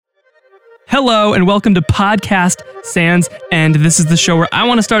Hello and welcome to Podcast Sans, and this is the show where I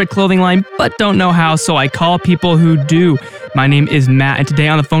want to start a clothing line but don't know how, so I call people who do. My name is Matt, and today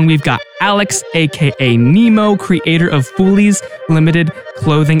on the phone we've got Alex, aka Nemo, creator of Foolies Limited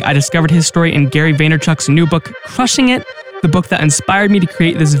Clothing. I discovered his story in Gary Vaynerchuk's new book, Crushing It, the book that inspired me to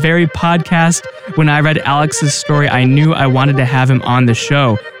create this very podcast. When I read Alex's story, I knew I wanted to have him on the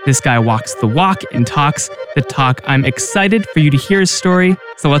show. This guy walks the walk and talks the talk. I'm excited for you to hear his story,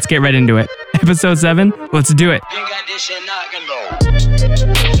 so let's get right into it. Episode 7, let's do it.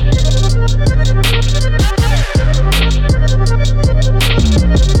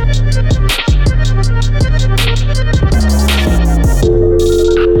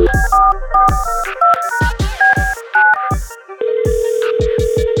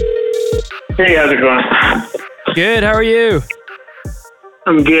 Hey, how's it going? Good, how are you?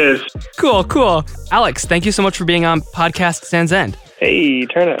 I'm good. Cool. Alex, thank you so much for being on Podcast Sans End. Hey,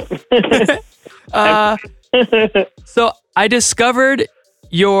 turn up. So I discovered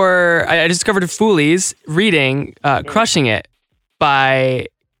Foolies reading Crushing It by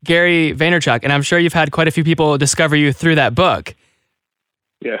Gary Vaynerchuk, and I'm sure you've had quite a few people discover you through that book.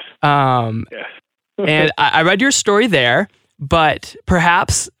 Yes. Yes. And I read your story there, but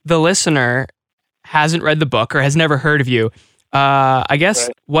perhaps the listener hasn't read the book or has never heard of you. I guess,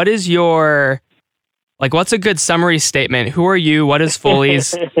 right. What is what's a good summary statement? Who are you? What is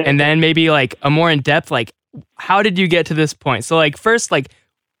Foolies? And then maybe like a more in-depth, how did you get to this point? So first,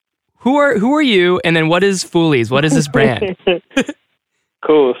 who are you? And then what is Foolies? What is this brand?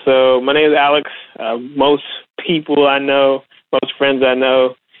 Cool. So my name is Alex. Most people I know, most friends I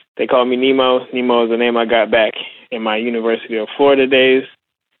know, they call me Nemo. Nemo is the name I got back in my University of Florida days.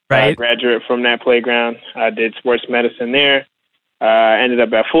 Right. I graduated from that playground. I did sports medicine there. Ended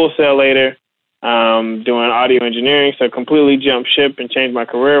up at Full Sail later, doing audio engineering. So completely jumped ship and changed my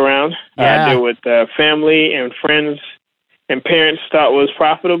career around. Yeah. I did what family and friends and parents thought was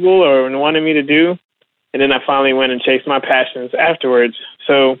profitable or wanted me to do. And then I finally went and chased my passions afterwards.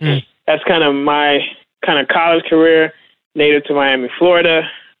 So that's kind of my college career, native to Miami, Florida.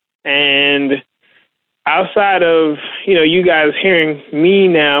 And outside of, you guys hearing me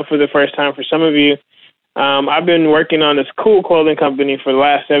now for the first time, for some of you, I've been working on this cool clothing company for the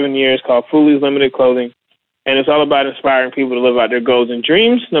last 7 years called Foolies Limited Clothing. And it's all about inspiring people to live out their goals and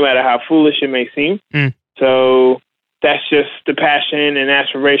dreams, no matter how foolish it may seem. So that's just the passion and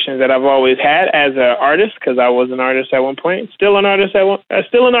aspirations that I've always had as an artist, because I was an artist at one point. Still an artist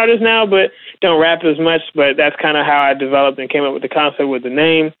now, but don't rap as much. But that's kind of how I developed and came up with the concept with the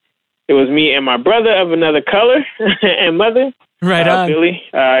name. It was me and my brother of another color and mother, right on. Billy.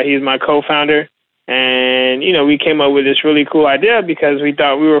 He's my co-founder. And, we came up with this really cool idea because we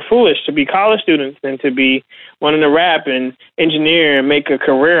thought we were foolish to be college students and to be wanting to rap and engineer and make a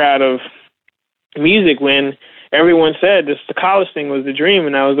career out of music when everyone said the college thing was the dream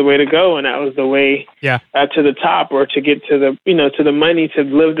and that was the way to go and that was the way to the top or to get to the, to the money to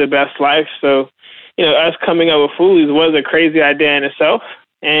live the best life. So, us coming up with Foolies was a crazy idea in itself.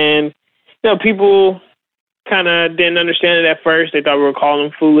 And, people kind of didn't understand it at first. They thought we were calling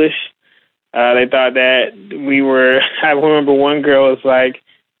them foolish. They thought that we were, I remember one girl was like,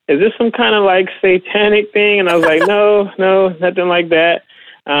 is this some kind of satanic thing? And I was like, no, nothing like that.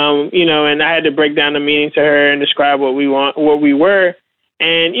 And I had to break down the meaning to her and describe what we were.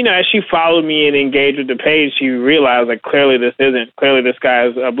 And, as she followed me and engaged with the page, she realized clearly this guy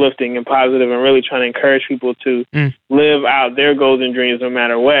is uplifting and positive and really trying to encourage people to live out their goals and dreams no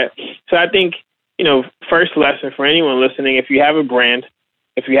matter what. So I think, first lesson for anyone listening, if you have a brand,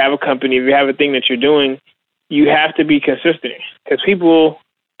 if you have a company, if you have a thing that you're doing, you have to be consistent because people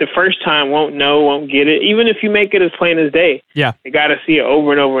the first time won't get it. Even if you make it as plain as day, they got to see it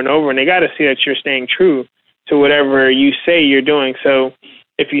over and over and over, and they got to see that you're staying true to whatever you say you're doing. So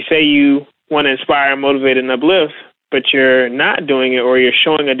if you say you want to inspire, motivate, and uplift, but you're not doing it, or you're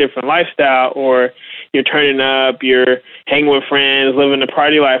showing a different lifestyle, or you're turning up, you're hanging with friends, living the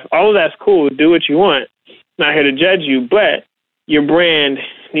party life, all of that's cool. Do what you want. I'm not here to judge you, but your brand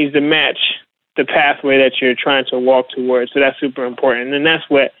needs to match the pathway that you're trying to walk towards. So that's super important. And that's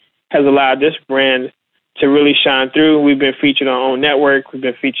what has allowed this brand to really shine through. We've been featured on OWN Network. We've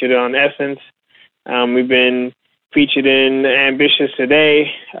been featured on Essence. We've been featured in Ambitious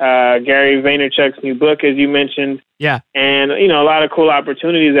Today, Gary Vaynerchuk's new book, as you mentioned. Yeah. And, a lot of cool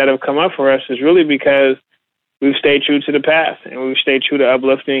opportunities that have come up for us is really because we've stayed true to the path and we've stayed true to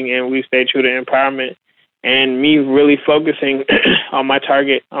uplifting and we've stayed true to empowerment. And me really focusing on my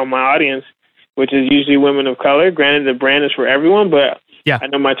target, on my audience, which is usually women of color. Granted, the brand is for everyone, but I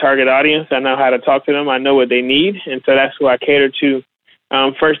know my target audience. I know how to talk to them. I know what they need. And so that's who I cater to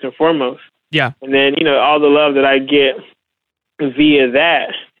first and foremost. Yeah. And then, all the love that I get via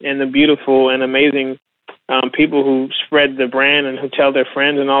that and the beautiful and amazing people who spread the brand and who tell their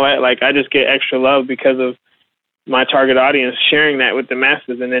friends and all that, like I just get extra love because of my target audience sharing that with the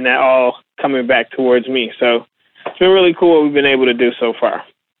masses and then that all coming back towards me. So it's been really cool what we've been able to do so far.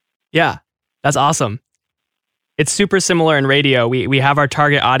 Yeah, that's awesome. It's super similar in radio. We have our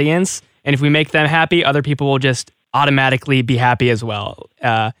target audience, and if we make them happy, other people will just automatically be happy as well.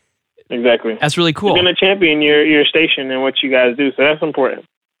 Exactly. That's really cool. You're going to champion your station and what you guys do, so that's important.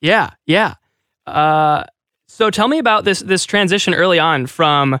 Yeah. So tell me about this transition early on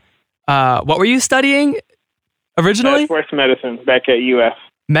from what were you studying originally? Sports medicine back at UF.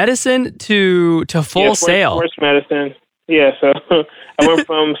 Medicine to Full Sail. Sports medicine. Yeah, so I went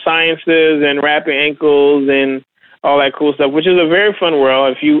from sciences and wrapping ankles and all that cool stuff, which is a very fun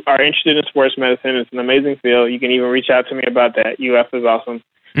world. If you are interested in sports medicine, it's an amazing field. You can even reach out to me about that. UF is awesome.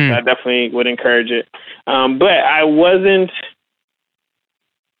 So I definitely would encourage it. But I wasn't,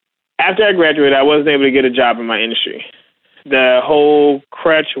 after I graduated, I wasn't able to get a job in my industry. The whole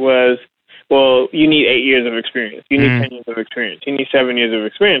crutch was, well, you need 8 years of experience. You need 10 years of experience. You need 7 years of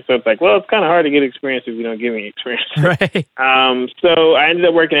experience. So it's like, well, it's kind of hard to get experience if you don't give me experience. Right. So I ended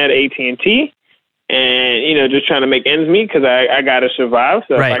up working at AT&T and, just trying to make ends meet because I got to survive.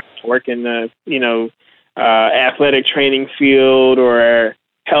 So right. if I work in the, athletic training field or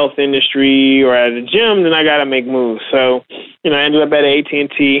health industry or at a gym, then I got to make moves. So, I ended up at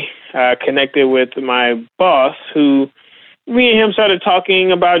AT&T, connected with my boss who, me and him started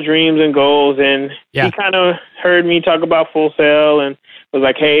talking about dreams and goals, and he kind of heard me talk about Full Sail and was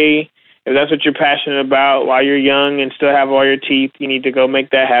like, hey, if that's what you're passionate about while you're young and still have all your teeth, you need to go make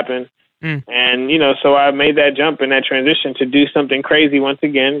that happen. And, so I made that jump and that transition to do something crazy once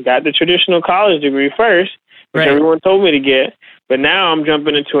again, got the traditional college degree first, which everyone told me to get, but now I'm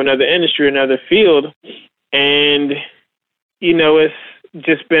jumping into another industry, another field, and, it's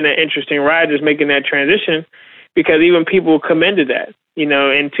just been an interesting ride just making that transition. Because even people commended that.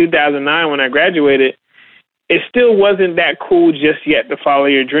 In 2009 when I graduated, it still wasn't that cool just yet to follow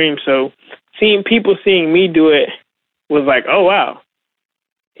your dream. So seeing me do it was like, oh, wow,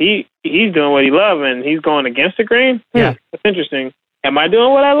 he's doing what he loves and he's going against the grain? Yeah. That's interesting. Am I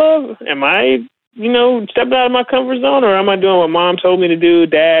doing what I love? Am I, stepping out of my comfort zone, or am I doing what mom told me to do,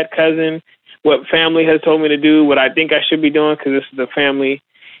 dad, cousin, what family has told me to do, what I think I should be doing because this is a family,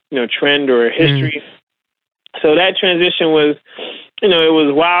 trend or history? So that transition was, it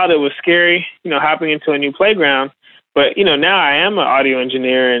was wild. It was scary, hopping into a new playground. But, now I am an audio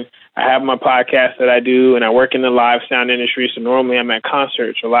engineer and I have my podcast that I do and I work in the live sound industry. So normally I'm at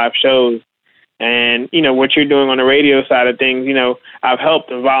concerts or live shows. And, what you're doing on the radio side of things, I've helped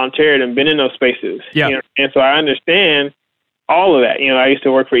and volunteered and been in those spaces. Yeah. And so I understand all of that. I used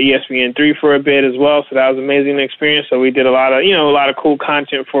to work for ESPN3 for a bit as well. So that was an amazing experience. So we did a lot of cool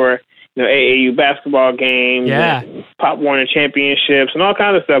content for AAU basketball games, and Pop Warner championships, and all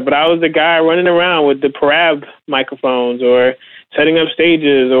kinds of stuff. But I was the guy running around with the Parab microphones, or setting up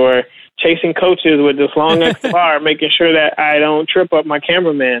stages, or chasing coaches with this long XLR, making sure that I don't trip up my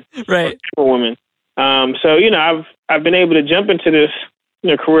cameraman, right, or woman. So I've been able to jump into this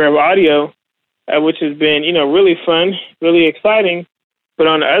career of audio, which has been really fun, really exciting. But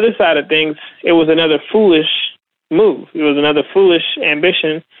on the other side of things, it was another foolish move. It was another foolish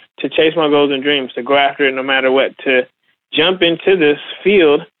ambition to chase my goals and dreams, to go after it no matter what, to jump into this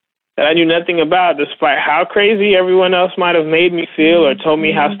field that I knew nothing about, despite how crazy everyone else might have made me feel or told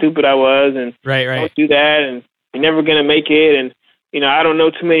me how stupid I was and don't do that and you're never going to make it. And, I don't know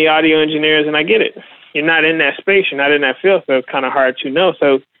too many audio engineers, and I get it. You're not in that space. You're not in that field, so it's kind of hard to know.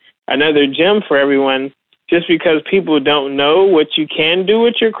 So another gem for everyone. Just because people don't know what you can do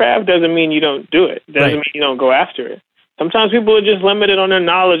with your craft doesn't mean you don't do it. Doesn't mean you don't go after it. Sometimes people are just limited on their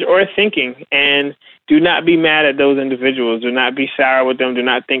knowledge or thinking, and do not be mad at those individuals. Do not be sour with them. Do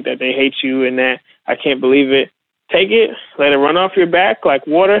not think that they hate you and that I can't believe it. Take it, let it run off your back like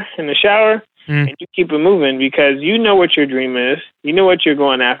water in the shower, and you keep it moving because you know what your dream is. You know what you're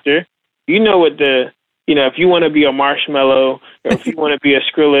going after. You know what if you want to be a Marshmello, or if you want to be a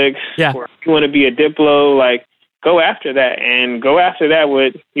Skrillex, or if you want to be a Diplo, like, go after that, and go after that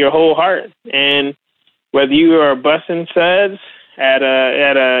with your whole heart. And whether you are busting suds at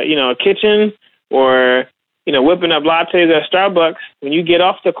a kitchen, or whipping up lattes at Starbucks, when you get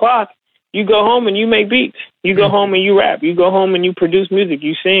off the clock, you go home and you make beats. You go home and you rap. You go home and you produce music.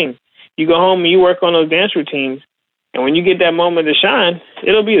 You sing. You go home and you work on those dance routines. And when you get that moment to shine,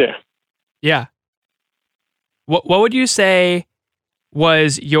 it'll be there. Yeah. What would you say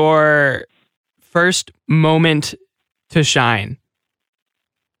was your first moment to shine?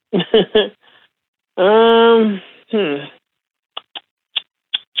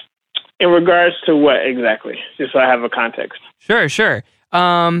 In regards to what exactly? Just so I have a context. Sure.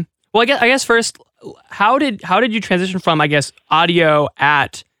 Well, I guess first, how did you transition from, I guess, audio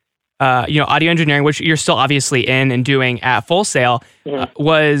at audio engineering, which you're still obviously in and doing at Full Sail?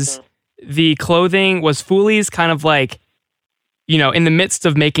 Was the clothing, was Foolies kind of like, in the midst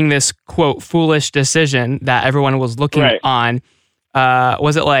of making this quote foolish decision that everyone was looking on?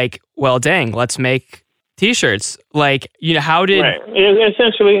 Was it like, well, dang, let's make T-shirts? Like, how did? Right.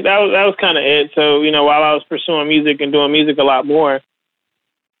 Essentially, that was kind of it. So, while I was pursuing music and doing music a lot more,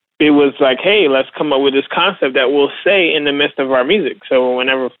 it was like, hey, let's come up with this concept that we'll say in the midst of our music. So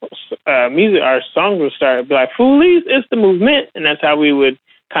whenever our songs would start, it'd be like, Foolies, it's the movement, and that's how we would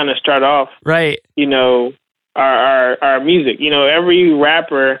kind of start off. Right. Our music. Every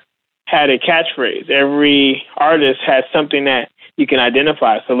rapper had a catchphrase. Every artist has something that you can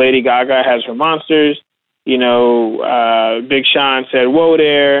identify. So Lady Gaga has her monsters. Big Sean said, "Whoa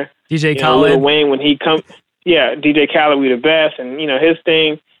there." DJ Khaled. Lil Wayne, when he comes, DJ Khaled, we the best, and his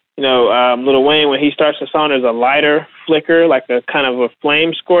thing. Lil Wayne, when he starts the song, there's a lighter flicker, like a kind of a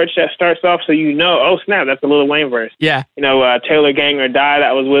flame scorch that starts off, so oh snap, that's a Lil Wayne verse. Yeah. Taylor Gang or Die,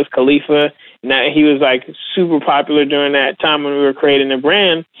 that was Wiz Khalifa. And he was like super popular during that time when we were creating the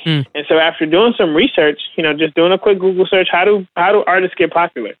brand. And so after doing some research, just doing a quick Google search, how do artists get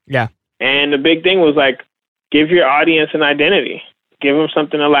popular? Yeah. And the big thing was like, give your audience an identity, give them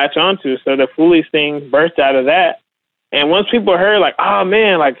something to latch onto. So the Foolies thing birthed out of that. And once people heard like, oh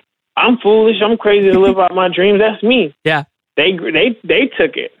man, like I'm foolish, I'm crazy to live out my dreams, that's me. Yeah. They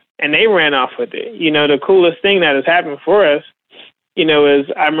took it and they ran off with it. The coolest thing that has happened for us, is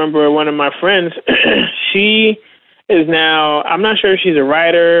I remember one of my friends, she is now, I'm not sure if she's a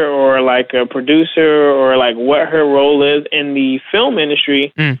writer or like a producer or like what her role is in the film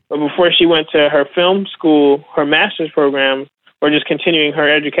industry. But before she went to her film school, her master's program, or just continuing her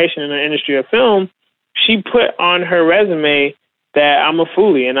education in the industry of film, she put on her resume that I'm a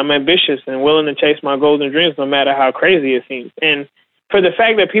foolie and I'm ambitious and willing to chase my goals and dreams no matter how crazy it seems. And for the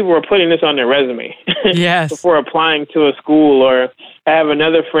fact that people were putting this on their resume yes. before applying to a school, or I have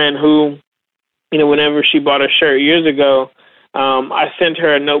another friend who, whenever she bought a shirt years ago, I sent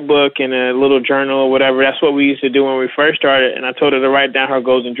her a notebook and a little journal or whatever. That's what we used to do when we first started. And I told her to write down her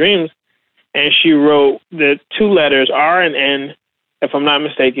goals and dreams. And she wrote the two letters, R and N, if I'm not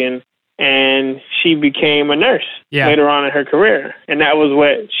mistaken. And she became a nurse later on in her career. And that was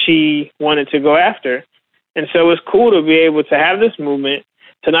what she wanted to go after. And so it's cool to be able to have this movement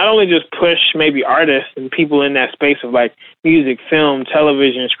to not only just push maybe artists and people in that space of like music, film,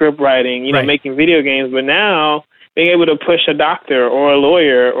 television, script writing, making video games, but now being able to push a doctor or a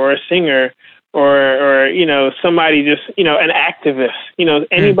lawyer or a singer or somebody just, an activist,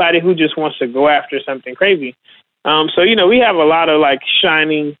 anybody who just wants to go after something crazy. So, we have a lot of like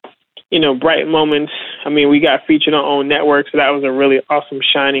shining, bright moments. I mean, we got featured on OWN Network, so that was a really awesome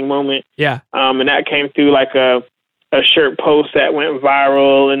shining moment. Yeah. And that came through like a shirt post that went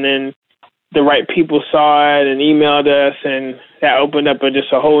viral, and then the right people saw it and emailed us, and that opened up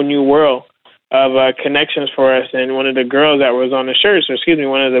just a whole new world of connections for us. And one of the girls that was on the shirts,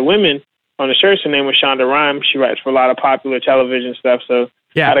 one of the women on the shirts, her name was Shonda Rhimes. She writes for a lot of popular television stuff, so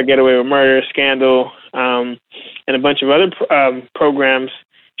How to Get Away with Murder, Scandal, and a bunch of other programs.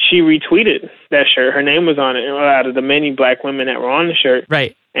 She retweeted that shirt. Her name was on it out of the many black women that were on the shirt.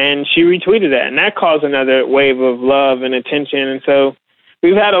 Right. And she retweeted that. And that caused another wave of love and attention. And so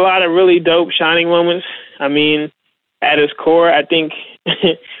we've had a lot of really dope shining moments. I mean, at its core, I think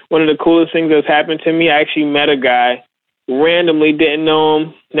one of the coolest things that's happened to me, I actually met a guy, randomly didn't know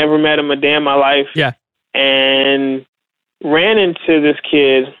him, never met him a day in my life. Yeah. And ran into this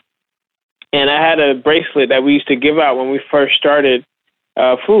kid. And I had a bracelet that we used to give out when we first started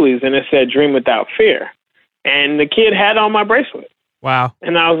Foolies, and it said "Dream Without Fear," and the kid had on my bracelet. Wow!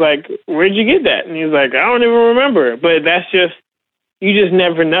 And I was like, "Where'd you get that?" And he was like, "I don't even remember." But that's just, you just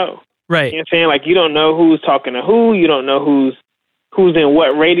never know, right? You know what I'm saying? Like, you don't know who's talking to who. You don't know who's in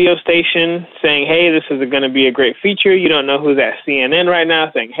what radio station saying, "Hey, this is going to be a great feature." You don't know who's at CNN right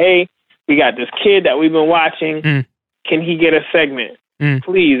now saying, "Hey, we got this kid that we've been watching. Can he get a segment?"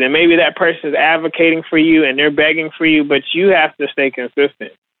 Please. And maybe that person is advocating for you and they're begging for you, but you have to stay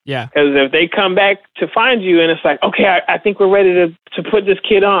consistent. Yeah. Because if they come back to find you and it's like, okay, I think we're ready to put this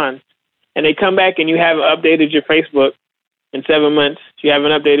kid on, and they come back and you haven't updated your Facebook in 7 months, you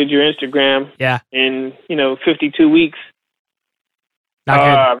haven't updated your Instagram in 52 weeks.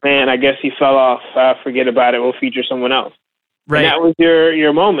 Man, I guess he fell off. Forget about it. We'll feature someone else. Right. And that was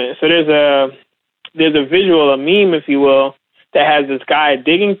your moment. So there's a visual, a meme, if you will, that has this guy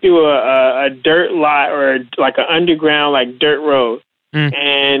digging through a dirt lot or like an underground like dirt road,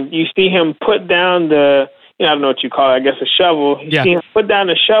 and you see him put down the, I don't know what you call it, I guess a shovel. You see him put down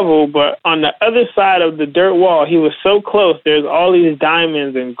the shovel, but on the other side of the dirt wall, he was so close. There's all these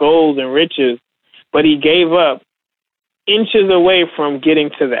diamonds and gold and riches, but he gave up inches away from getting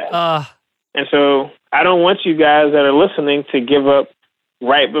to that. And so I don't want you guys that are listening to give up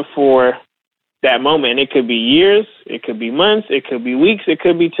right before that moment. It could be years, it could be months, it could be weeks, it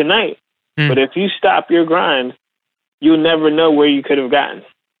could be tonight. But if you stop your grind, you'll never know where you could have gotten.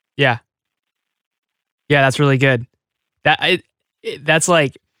 Yeah. Yeah, that's really good. That's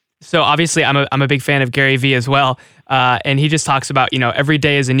like, so obviously I'm a big fan of Gary Vee as well. And he just talks about, every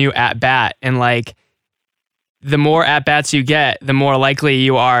day is a new at bat, and like the more at bats you get, the more likely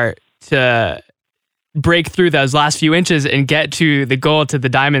you are to break through those last few inches and get to the goal, to the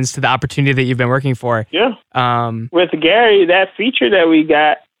diamonds, to the opportunity that you've been working for. Yeah. With Gary, that feature that we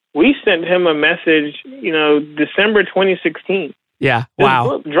got, we sent him a message, December 2016. Yeah. This Wow.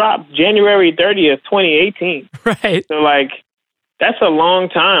 book dropped January 30th, 2018. Right. So that's a long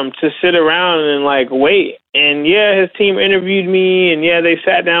time to sit around and wait. And his team interviewed me, and they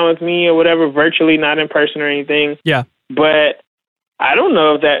sat down with me or whatever, virtually, not in person or anything. Yeah. But I don't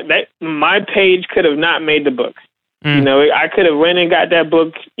know if that my page could have not made the book. I could have went and got that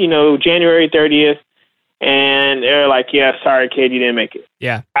book, January 30th, and they're like, yeah, sorry, kid, you didn't make it.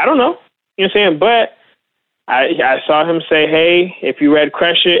 Yeah. I don't know. You know what I'm saying? But I saw him say, hey, if you read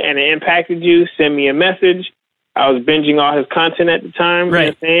Crush It and it impacted you, send me a message. I was binging all his content at the time, right. You know what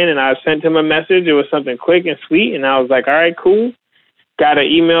I'm saying? And I sent him a message. It was something quick and sweet. And I was like, all right, cool. Got an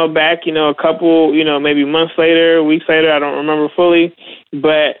email back, a couple, maybe months later, weeks later. I don't remember fully.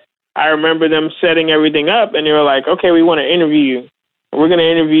 But I remember them setting everything up. And they were like, okay, we want to interview you. We're going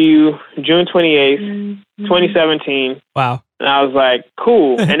to interview you June 28th, 2017. Wow. And I was like,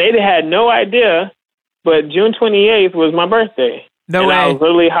 cool. And they had no idea. But June 28th was my birthday. No way. I was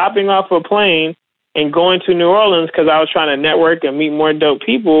literally hopping off a plane and going to New Orleans because I was trying to network and meet more dope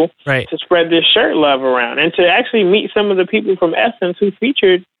people to spread this shirt love around, and to actually meet some of the people from Essence who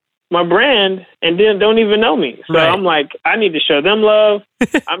featured my brand and don't even know me. So I'm like, I need to show them love.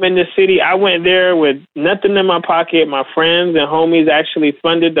 I'm in this city. I went there with nothing in my pocket. My friends and homies actually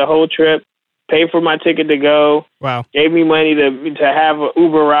funded the whole trip, paid for my ticket to go. Wow. Gave me money to have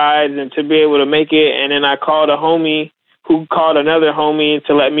Uber rides and to be able to make it. And then I called a homie who called another homie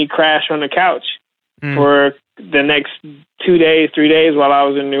to let me crash on the couch for the next 2 days, 3 days while I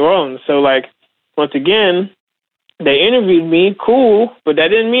was in New Orleans. So once again, they interviewed me, cool, but that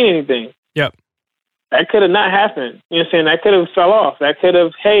didn't mean anything. Yep. That could have not happened. You know what I'm saying? That could have fell off. That could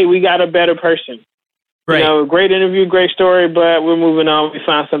have, hey, we got a better person. Right. Great interview, great story, but we're moving on. We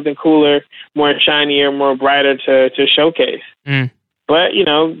found something cooler, more shinier, more brighter to showcase. But,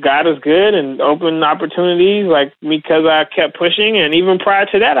 God is good and opened opportunities because I kept pushing. And even prior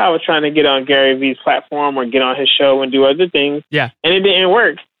to that, I was trying to get on Gary Vee's platform or get on his show and do other things. Yeah. And it didn't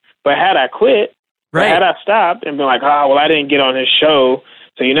work. But had I quit, had I stopped and been like, I didn't get on his show.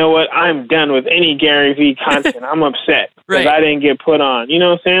 So you know what? I'm done with any Gary Vee content. I'm upset because I didn't get put on. You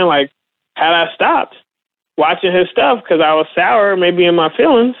know what I'm saying? Had I stopped watching his stuff because I was sour, maybe in my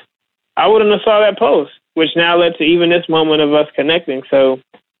feelings, I wouldn't have saw that post, which now led to even this moment of us connecting. So,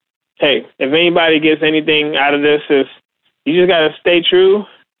 hey, if anybody gets anything out of this, is you just got to stay true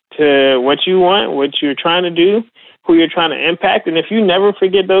to what you want, what you're trying to do, who you're trying to impact. And if you never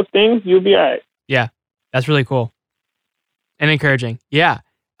forget those things, you'll be all right. Yeah, that's really cool and encouraging. Yeah.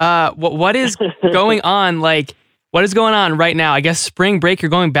 What is going on? What is going on right now? I guess spring break, you're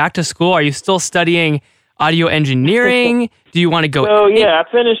going back to school. Are you still studying audio engineering? Do you want to go? So I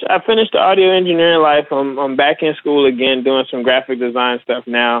finished the audio engineering life. I'm back in school again, doing some graphic design stuff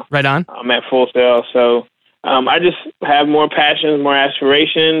now. Right on. I'm at Full Sail. So I just have more passions, more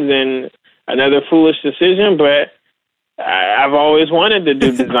aspirations, and another foolish decision. But I've always wanted to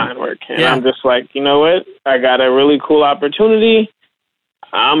do design work, and I'm just like, you know what? I got a really cool opportunity.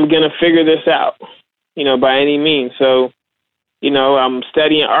 I'm gonna figure this out, by any means. So, I'm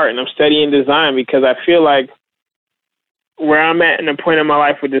studying art and I'm studying design because I feel like where I'm at in the point in my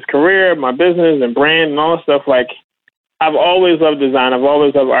life with this career, my business and brand and all that stuff, I've always loved design. I've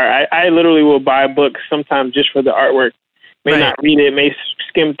always loved art. I literally will buy books sometimes just for the artwork. May not read it, may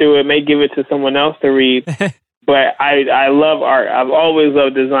skim through it, may give it to someone else to read. But I love art. I've always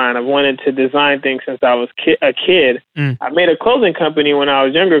loved design. I've wanted to design things since I was a kid. I made a clothing company when I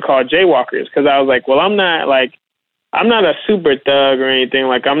was younger called Jaywalkers because I was like, well, I'm not a super thug or anything.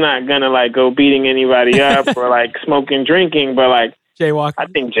 I'm not gonna go beating anybody up or smoking, drinking. But jaywalking, I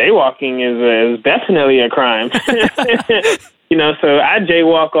think jaywalking is definitely a crime. So I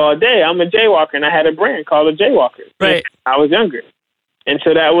jaywalk all day. I'm a jaywalker, and I had a brand called the Jaywalker. Right. I was younger. And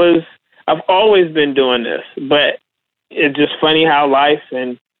so I've always been doing this, but it's just funny how life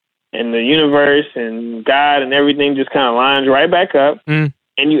and the universe and God and everything just kind of lines right back up. And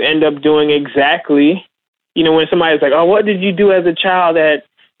you end up doing exactly, when somebody's like, oh, what did you do as a child that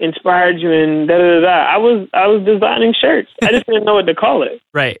inspired you and da-da-da-da? I was designing shirts. I just didn't know what to call it.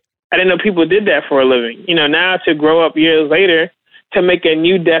 Right. I didn't know people did that for a living. Now to grow up years later to make a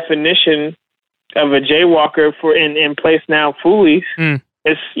new definition of a jaywalker in place now Foolies.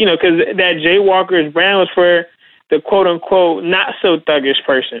 It's, because that Jaywalker's brand was for the quote unquote not so thuggish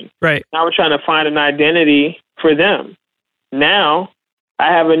person. Right. Now we're trying to find an identity for them. Now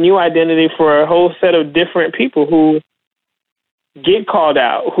I have a new identity for a whole set of different people who get called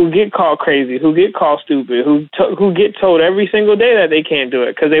out, who get called crazy, who get called stupid, who get told every single day that they can't do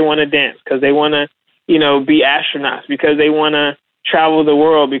it because they want to dance, because they want to, be astronauts, because they want to travel the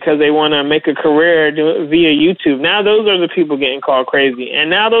world, because they want to make a career via YouTube. Now those are the people getting called crazy. And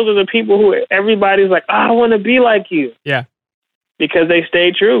now those are the people who everybody's like, oh, I want to be like you. Yeah. Because they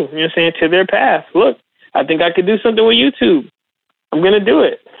stay true, to their path. Look, I think I could do something with YouTube. I'm going to do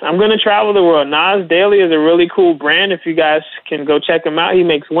it. I'm going to travel the world. Nas Daily is a really cool brand. If you guys can go check him out, he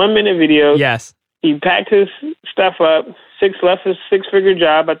makes 1-minute videos. Yes. He packed his stuff up, left his 6-figure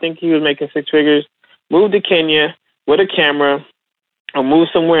job. I think he was making 6 figures, moved to Kenya with a camera, or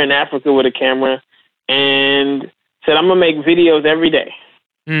moved somewhere in Africa with a camera, and said, I'm going to make videos every day.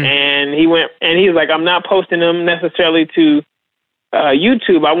 And he's like, I'm not posting them necessarily to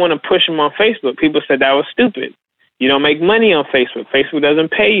YouTube. I want to push them on Facebook. People said that was stupid. You don't make money on Facebook. Facebook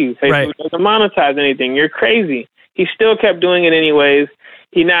doesn't pay you. Facebook doesn't monetize anything. You're crazy. He still kept doing it anyways.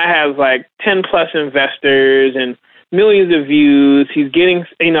 He now has like 10 plus investors and millions of views. He's getting,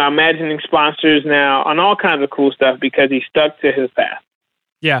 imagining sponsors now on all kinds of cool stuff because he stuck to his path.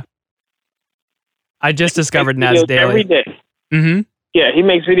 Yeah. I just discovered Nas Daily. Every day. Mm-hmm. Yeah, he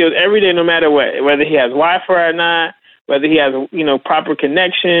makes videos every day no matter what, whether he has Wi-Fi or not, whether he has, proper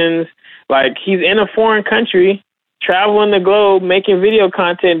connections. Like, he's in a foreign country, traveling the globe, making video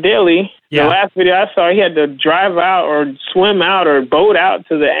content daily. Yeah. The last video I saw, he had to drive out or swim out or boat out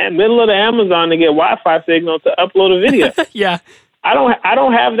to the middle of the Amazon to get Wi-Fi signal to upload a video. Yeah. I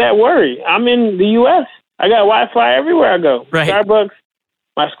don't have that worry. I'm in the U.S. I got Wi-Fi everywhere I go. Right. Starbucks,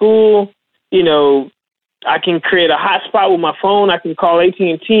 my school, I can create a hotspot with my phone. I can call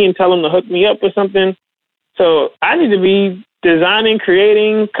AT&T and tell them to hook me up with something. So I need to be designing,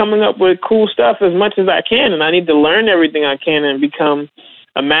 creating, coming up with cool stuff as much as I can. And I need to learn everything I can and become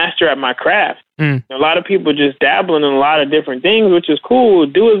a master at my craft. A lot of people just dabbling in a lot of different things, which is cool.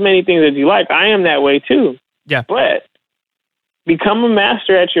 Do as many things as you like. I am that way too. Yeah. But become a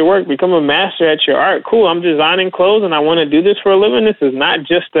master at your work. Become a master at your art. Cool. I'm designing clothes and I want to do this for a living. This is not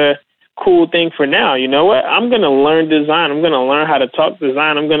just a cool thing for now. You know what? I'm going to learn design. I'm going to learn how to talk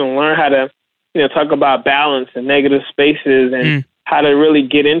design. I'm going to learn how to, talk about balance and negative spaces and how to really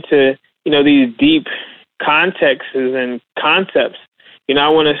get into, these deep contexts and concepts. I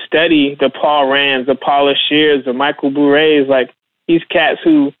want to study the Paul Rands, the Paula Shears, the Michael Burés, like these cats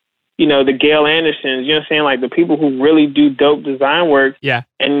who, the Gail Andersons, like the people who really do dope design work. Yeah.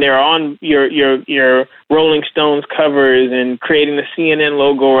 And they're on your Rolling Stones covers and creating the CNN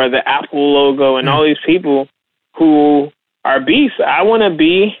logo or the Apple logo and all these people who are beasts. I want to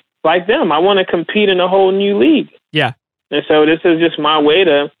be like them. I want to compete in a whole new league. Yeah. And so this is just my way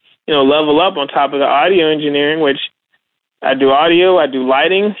to, level up on top of the audio engineering, which I do audio, I do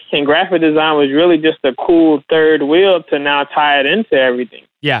lighting, and graphic design was really just a cool third wheel to now tie it into everything.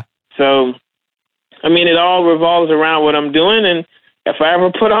 Yeah. So, it all revolves around what I'm doing. And if I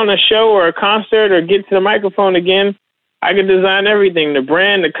ever put on a show or a concert or get to the microphone again, I can design everything, the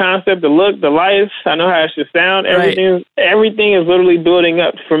brand, the concept, the look, the lights. I know how it should sound. Everything is literally building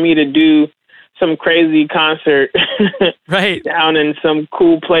up for me to do some crazy concert down in some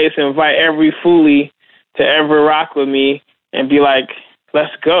cool place, invite every Foolie to ever rock with me and be like,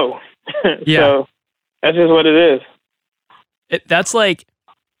 let's go. Yeah. So that's just what it is. That's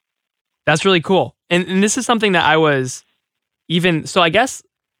really cool. And this is something that I was I guess,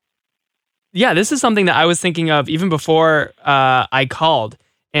 this is something that I was thinking of even before I called.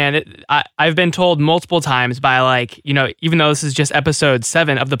 And I've been told multiple times by even though this is just episode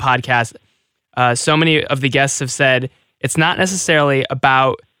 7 of the podcast, so many of the guests have said it's not necessarily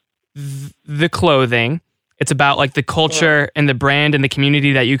about the clothing. It's about the culture and the brand and the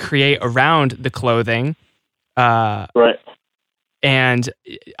community that you create around the clothing. Right. And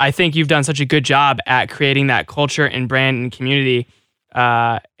I think you've done such a good job at creating that culture and brand and community.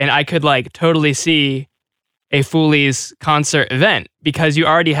 And I could totally see a Foolies concert event because you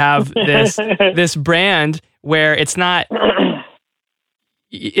already have this brand where it's not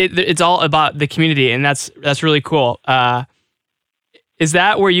it's all about the community, and that's really cool. Is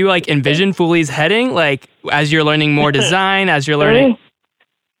that where you like envision Foolies heading, like as you're learning more design, as you're learning?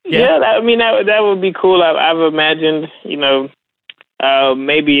 Yeah, that would be cool. I've imagined,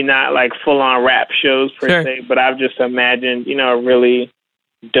 maybe not like full on rap shows per se, but I've just imagined, a really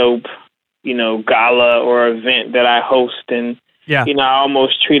dope, gala or event that I host, and I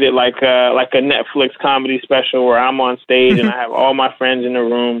almost treat it like a Netflix comedy special where I'm on stage and I have all my friends in the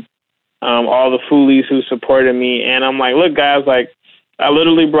room, all the Foolies who supported me, and I'm like, look, guys, like I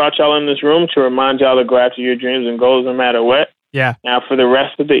literally brought y'all in this room to remind y'all to go after your dreams and goals no matter what. Yeah. Now, for the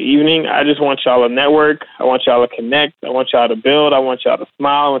rest of the evening, I just want y'all to network. I want y'all to connect. I want y'all to build. I want y'all to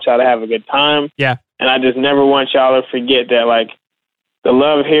smile. I want y'all to have a good time. Yeah. And I just never want y'all to forget that, like, the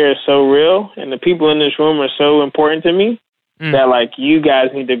love here is so real, and the people in this room are so important to me that, like, you guys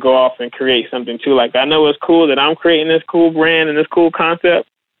need to go off and create something, too. Like, I know it's cool that I'm creating this cool brand and this cool concept,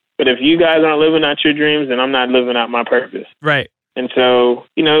 but if you guys aren't living out your dreams, then I'm not living out my purpose. Right. And so,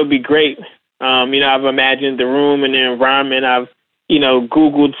 it'd be great. I've imagined the room and the environment. I've,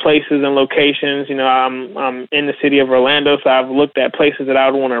 Googled places and locations. I'm in the city of Orlando, so I've looked at places that I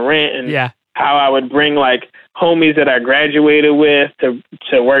would want to rent and how I would bring like homies that I graduated with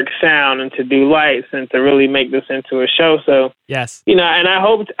to work sound and to do lights and to really make this into a show. So, yes, and I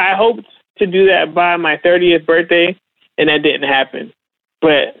hoped to do that by my 30th birthday, and that didn't happen.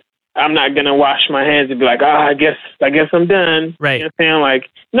 But I'm not going to wash my hands and be like, I guess I'm done. Right. You know what I'm saying? Like,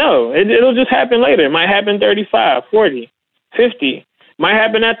 no, it'll just happen later. It might happen 35, 40, 50. Might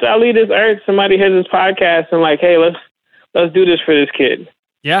happen after I leave this earth. Somebody hears this podcast and like, hey, let's do this for this kid.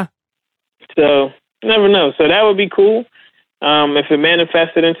 Yeah. So you never know. So that would be cool. If it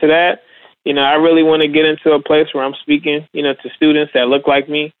manifested into that, I really want to get into a place where I'm speaking, to students that look like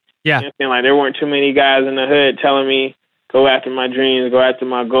me. Yeah. You know what I'm saying? Like there weren't too many guys in the hood telling me, go after my dreams, go after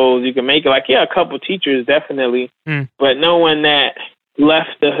my goals. You can make it. Like, yeah, a couple teachers, definitely. But no one that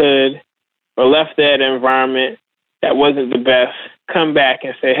left the hood or left that environment that wasn't the best, come back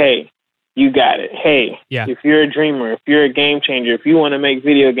and say, hey, you got it. Hey, if you're a dreamer, if you're a game changer, if you want to make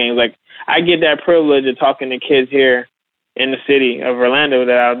video games, like I get that privilege of talking to kids here in the city of Orlando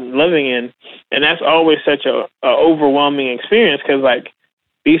that I'm living in. And that's always such a overwhelming experience because, like,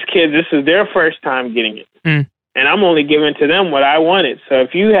 these kids, this is their first time getting it. And I'm only giving to them what I wanted. So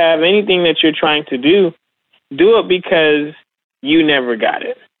if you have anything that you're trying to do it because you never got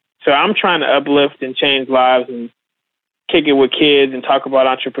it. So I'm trying to uplift and change lives and kick it with kids and talk about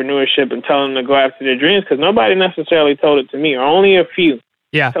entrepreneurship and tell them to go after their dreams because nobody necessarily told it to me, or only a few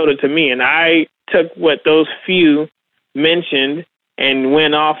told it to me. And I took what those few mentioned and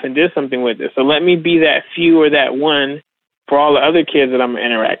went off and did something with it. So let me be that few or that one for all the other kids that I'm going to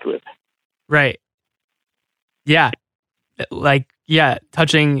interact with. Right. Yeah. Like, yeah,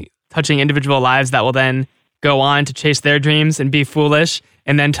 touching individual lives that will then go on to chase their dreams and be foolish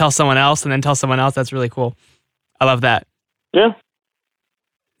and then tell someone else and then tell someone else. That's really cool. I love that. Yeah.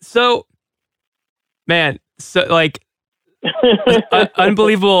 So, man, like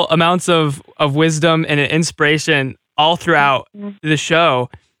unbelievable amounts of wisdom and inspiration all throughout the show.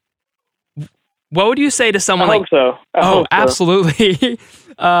 What would you say to someone I hope so. I hope so. Absolutely.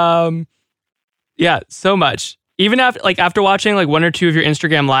 Yeah, so much. Even after watching like one or two of your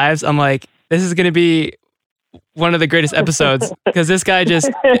Instagram lives, I'm like, this is going to be one of the greatest episodes because this guy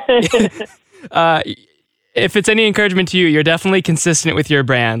just, if it's any encouragement to you, you're definitely consistent with your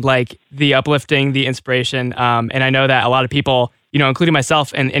brand, like the uplifting, the inspiration. And I know that a lot of people, including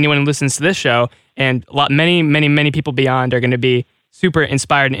myself and anyone who listens to this show and many people beyond are going to be super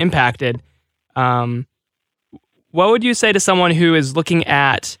inspired and impacted. What would you say to someone who is looking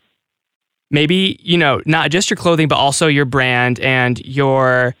at maybe, not just your clothing, but also your brand and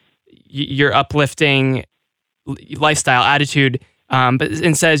your uplifting lifestyle attitude,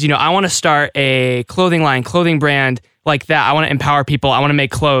 and says, I want to start a clothing line, clothing brand like that. I want to empower people. I want to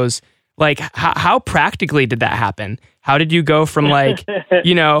make clothes. Like, how practically did that happen? How did you go from like, how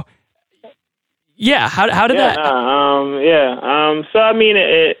did that? So, I mean,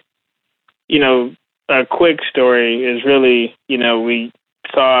 a quick story is really, we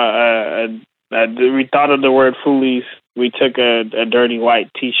saw we thought of the word Foolies. We took a dirty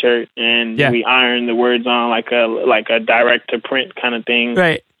white T-shirt and we ironed the words on like a direct to print kind of thing.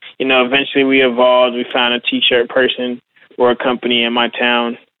 Right. Eventually we evolved. We found a T-shirt person or a company in my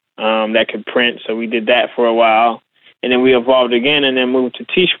town that could print. So we did that for a while, and then we evolved again, and then moved to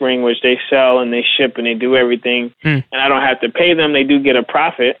Teespring, which they sell and they ship and they do everything. And I don't have to pay them. They do get a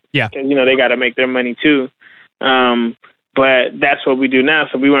profit. Yeah. Because they got to make their money too. But that's what we do now.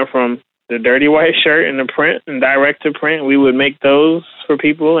 So we went from the dirty white shirt and the print and direct to print. We would make those for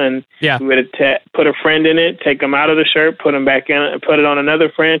people, and we would put a friend in it, take them out of the shirt, put them back in, put it on another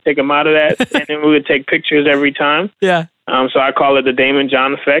friend, take them out of that, and then we would take pictures every time. Yeah. So I call it the Damon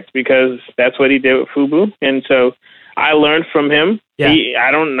John effect because that's what he did with FUBU, and so I learned from him. Yeah.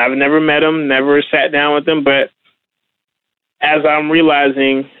 I've never met him, never sat down with him, but as I'm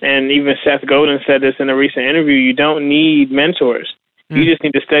realizing, and even Seth Godin said this in a recent interview, you don't need mentors. You just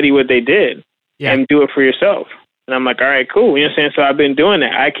need to study what they did and do it for yourself. And I'm like, all right, cool. You know what I'm saying? So I've been doing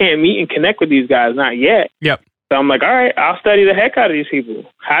that. I can't meet and connect with these guys, not yet. Yep. So I'm like, all right, I'll study the heck out of these people.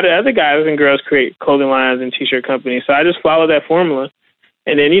 How do other guys and girls create clothing lines and T-shirt companies? So I just followed that formula.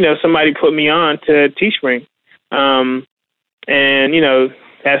 And then, somebody put me on to Teespring. And,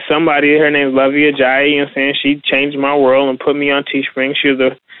 as somebody, her name's Lovey Ajayi, you know what I'm saying? She changed my world and put me on Teespring.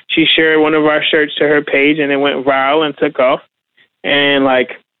 She shared one of our shirts to her page, and it went viral and took off. And,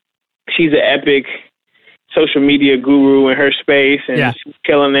 she's an epic social media guru in her space, and she's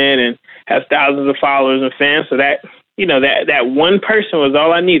killing it and has thousands of followers and fans. So that, that one person was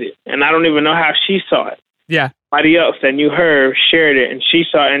all I needed. And I don't even know how she saw it. Yeah. Somebody else that knew her shared it, and she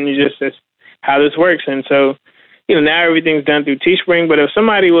saw it, and that's how this works. And so, now everything's done through Teespring. But if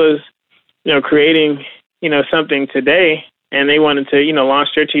somebody was, creating, something today and they wanted to, launch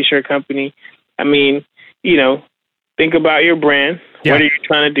their T-shirt company, I mean, think about your brand. Yeah. What are you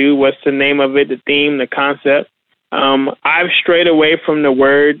trying to do? What's the name of it, the theme, the concept? I've strayed away from the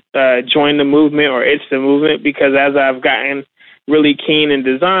word join the movement or it's the movement because as I've gotten really keen in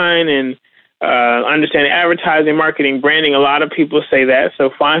design and understanding advertising, marketing, branding, a lot of people say that. So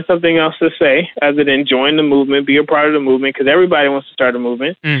find something else to say other than join the movement, be a part of the movement, because everybody wants to start a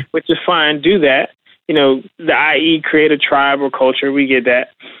movement, which is fine. Do that. The IE, create a tribe or culture. We get that.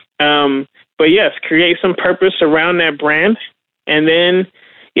 But yes, create some purpose around that brand, and then,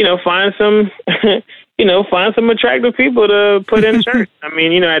 find some, find some attractive people to put in shirts. I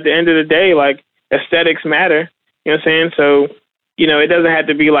mean, at the end of the day, aesthetics matter. You know what I'm saying? So, it doesn't have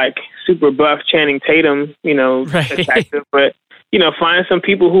to be super buff Channing Tatum, right. attractive, but, find some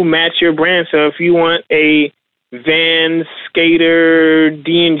people who match your brand. So if you want a Vans skater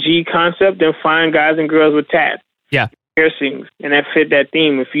D&G concept, then find guys and girls with tats, piercings, and that fit that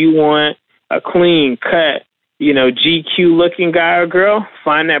theme. If you want a clean cut, GQ looking guy or girl,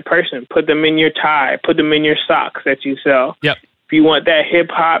 find that person, put them in your tie, put them in your socks that you sell. Yep. If you want that hip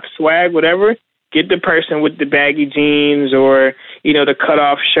hop swag, whatever, get the person with the baggy jeans or, the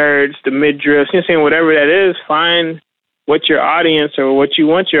cutoff shirts, the midriffs, whatever that is, find what your audience or what you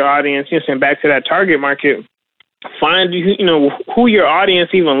want your audience, back to that target market, find, who your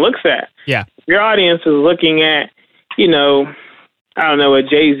audience even looks at. Yeah. If your audience is looking at, I don't know, a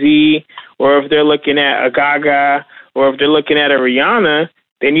Jay-Z, or if they're looking at a Gaga, or if they're looking at a Rihanna,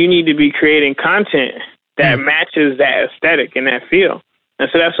 then you need to be creating content that matches that aesthetic and that feel. And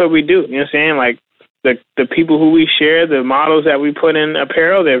so that's what we do. You know what I'm saying? The people who we share, the models that we put in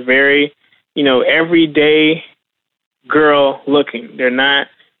apparel, they're very, everyday girl looking. They're not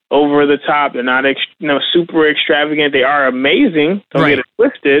over the top. They're not, super extravagant. They are amazing. Don't get it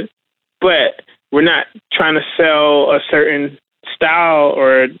twisted. But we're not trying to sell a certain style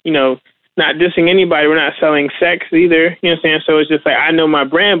or, not dissing anybody. We're not selling sex either. You know what I'm saying? So it's just I know my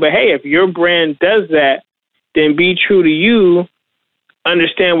brand, but hey, if your brand does that, then be true to you.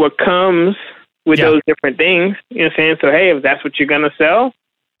 Understand what comes with those different things. You know what I'm saying? So, hey, if that's what you're going to sell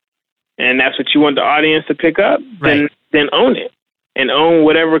and that's what you want the audience to pick up, then own it and own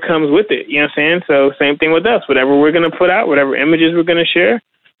whatever comes with it. You know what I'm saying? So same thing with us. Whatever we're going to put out, whatever images we're going to share,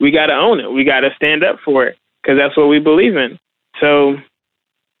 we got to own it. We got to stand up for it because that's what we believe in. So,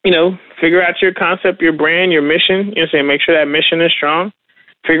 figure out your concept, your brand, your mission. You know what I'm saying? Make sure that mission is strong.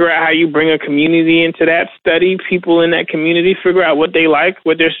 Figure out how you bring a community into that. Study people in that community. Figure out what they like,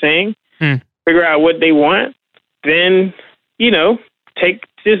 what they're saying. Figure out what they want. Then,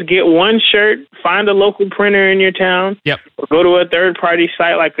 just get one shirt. Find a local printer in your town. Yep. Or go to a third-party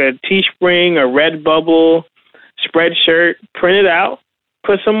site like a Teespring, a Redbubble, Spreadshirt. Print it out.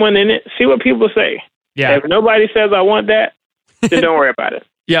 Put someone in it. See what people say. Yeah. If nobody says I want that, then don't worry about it.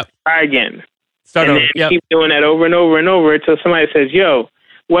 Yep. Try again. And then keep doing that over and over and over until somebody says, yo,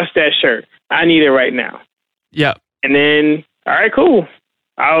 what's that shirt? I need it right now. Yep. And then, all right, cool.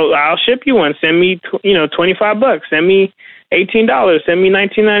 I'll ship you one. Send me, $25. Send me $18. Send me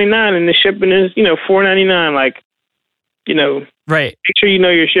 $19.99, and the shipping is, $4.99. Right. Make sure you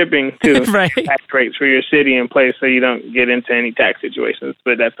know your shipping too. Right. Tax rates for your city and place, so you don't get into any tax situations.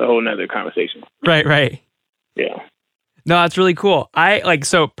 But that's a whole nother conversation. Right. Yeah. No, that's really cool.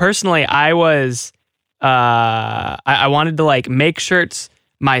 So personally, I was I wanted to like make shirts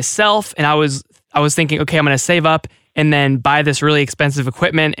myself, and I was thinking, okay, I'm gonna save up and then buy this really expensive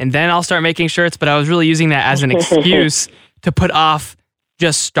equipment, and then I'll start making shirts. But I was really using that as an excuse to put off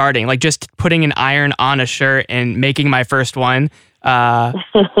just starting, like just putting an iron on a shirt and making my first one. So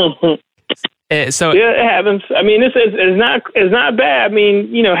yeah, it happens. I mean, it's not bad. I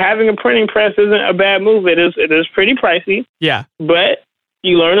mean, having a printing press isn't a bad move. It is pretty pricey. Yeah, but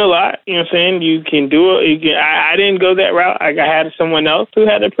you learn a lot. You know what I'm saying? You can do it. I didn't go that route. I had someone else who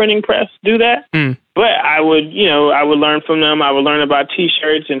had a printing press do that. But I would learn from them. I would learn about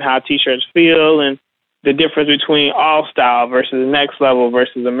T-shirts and how T-shirts feel and the difference between all style versus next level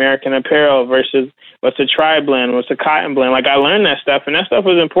versus American Apparel versus what's a tri-blend, what's a cotton blend. Like, I learned that stuff, and that stuff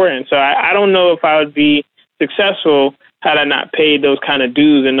was important. So I don't know if I would be successful had I not paid those kind of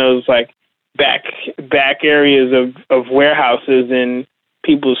dues in those like back areas of warehouses and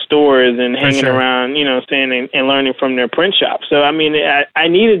people's stores and hanging around, and learning from their print shop. So, I mean, I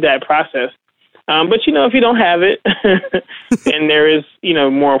needed that process. But, if you don't have it, and there is,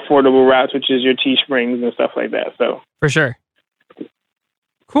 more affordable routes, which is your Teesprings and stuff like that. So for sure.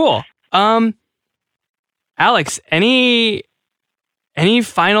 Cool. Alex, any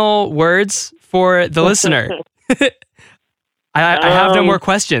final words for the listener? I have no more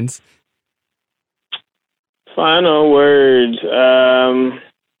questions. Final words.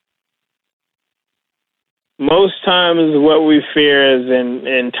 Most times what we fear is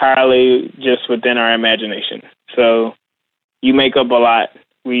entirely just within our imagination. So you make up a lot.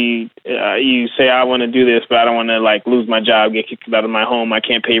 You say, I want to do this, but I don't want to like lose my job, get kicked out of my home. I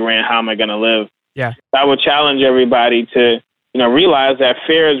can't pay rent. How am I going to live? Yeah. I would challenge everybody to, realize that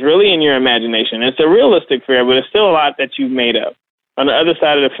fear is really in your imagination. It's a realistic fear, but it's still a lot that you've made up. On the other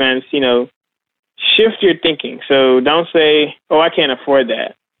side of the fence, shift your thinking. So don't say, oh, I can't afford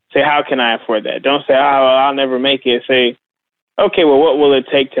that. Say, how can I afford that? Don't say, oh, I'll never make it. Say, okay, well, what will it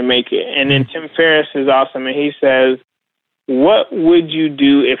take to make it? And then Tim Ferriss is awesome, and he says, what would you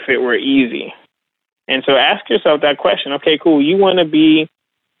do if it were easy? And so ask yourself that question. Okay, cool. You want to be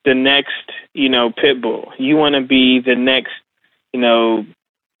the next, Pitbull. You want to be the next,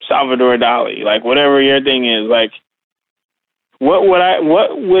 Salvador Dali. Like, whatever your thing is. Like, what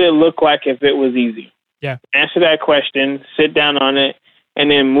would it look like if it was easy? Yeah. Answer that question. Sit down on it. And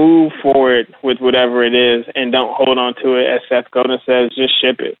then move forward with whatever it is, and don't hold on to it. As Seth Godin says, just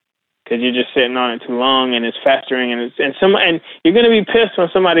ship it, because you're just sitting on it too long, and it's festering, and you're going to be pissed when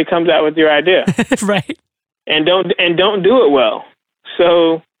somebody comes out with your idea, right? And don't do it well.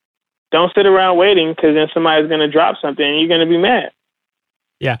 So don't sit around waiting, because then somebody's going to drop something, and you're going to be mad.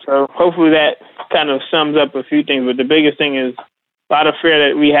 Yeah. So hopefully that kind of sums up a few things. But the biggest thing is a lot of fear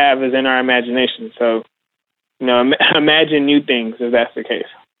that we have is in our imagination. So. Imagine new things if that's the case.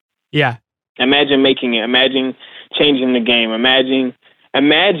 Yeah. Imagine making it. Imagine changing the game. Imagine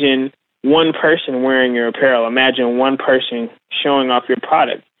one person wearing your apparel. Imagine one person showing off your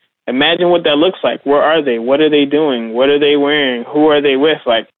product. Imagine what that looks like. Where are they? What are they doing? What are they wearing? Who are they with?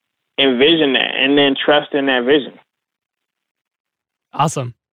 Like, envision that, and then trust in that vision.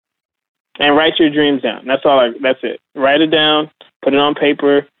 Awesome. And write your dreams down. That's it. Write it down. Put it on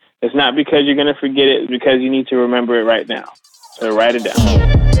paper. It's not because you're going to forget it. It's because you need to remember it right now. So write it down.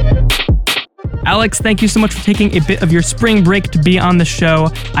 Alex, thank you so much for taking a bit of your spring break to be on the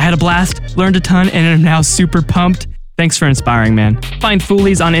show. I had a blast, learned a ton, and am now super pumped. Thanks for inspiring, man. Find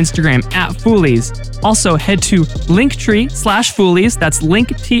Foolies on Instagram @Foolies. Also, head to Linktree/Foolies. That's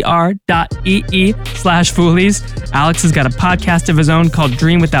linktr.ee/Foolies. Alex has got a podcast of his own called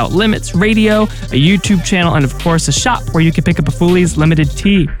Dream Without Limits Radio, a YouTube channel, and of course, a shop where you can pick up a Foolies limited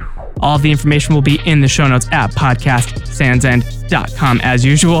tee. All of the information will be in the show notes at podcastsandsend.com as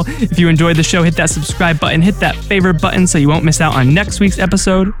usual. If you enjoyed the show, hit that subscribe button, hit that favorite button so you won't miss out on next week's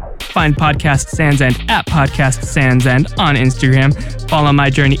episode. Find Podcast Sans End at Podcast Sans End on Instagram. Follow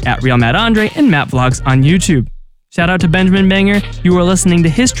my journey at RealMattAndre and Matt Vlogs on YouTube. Shout out to Benjamin Banger. You are listening to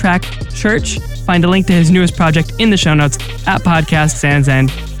his track, Church. Find a link to his newest project in the show notes at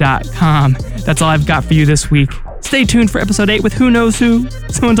podcastsandsend.com. That's all I've got for you this week. Stay tuned for episode 8 with Who Knows Who.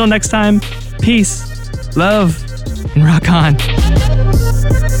 So until next time, peace, love, and rock on.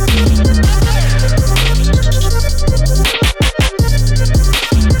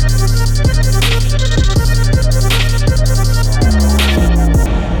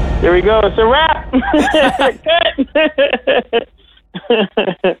 There we go. It's a wrap.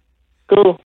 Cut. Cool.